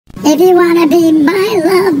If you wanna be my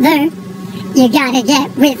lover, you gotta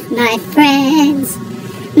get with my friends.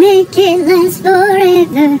 Make it last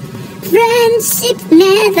forever. Friendship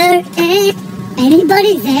never ends.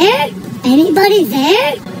 Anybody there? Anybody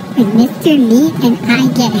there? When Mr. Meat and I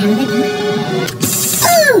get out of here.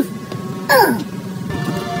 Oh! Oh!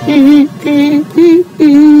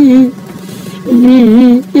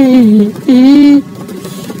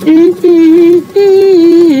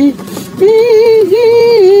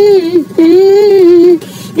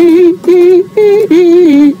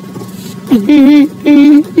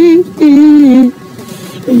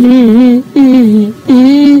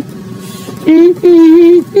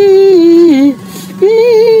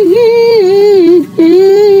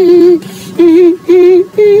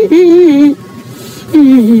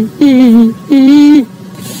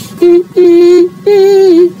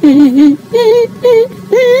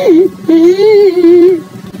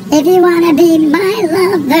 If you wanna be my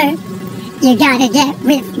lover, you gotta get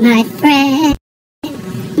with my friend.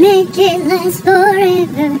 Make it last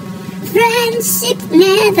forever. Friendship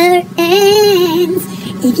never ends.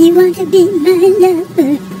 If you want to be my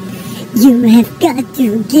lover, you have got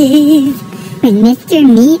to give. When Mr.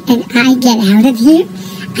 Meat and I get out of here,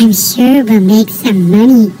 I'm sure we'll make some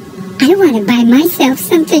money. I want to buy myself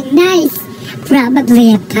something nice.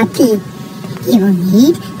 Probably a puppy. You will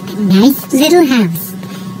need a nice little house.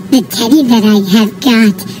 The teddy that I have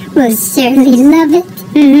got will surely love it.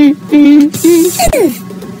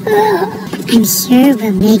 Oh, I'm sure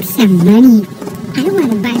we'll make some money. I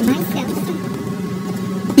want to buy myself some.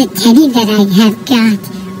 The teddy that I have got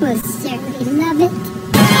will surely love it.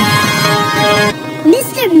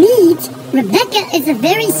 Mr. Meat, Rebecca is a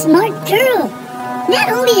very smart girl. Not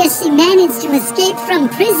only has she managed to escape from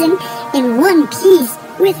prison in one piece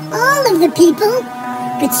with all of the people,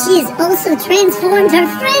 but she has also transformed her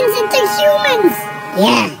friends into humans.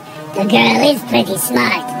 Yeah, the girl is pretty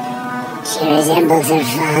smart. She resembles her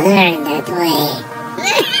father in that way.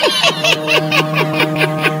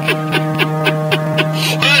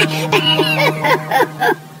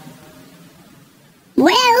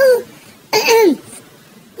 Well,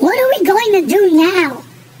 what are we going to do now?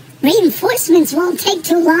 Reinforcements won't take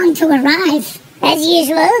too long to arrive. As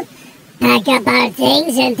usual, pack up our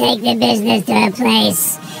things and take the business to a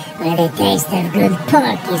place where the taste of good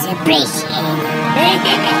pork is appreciated.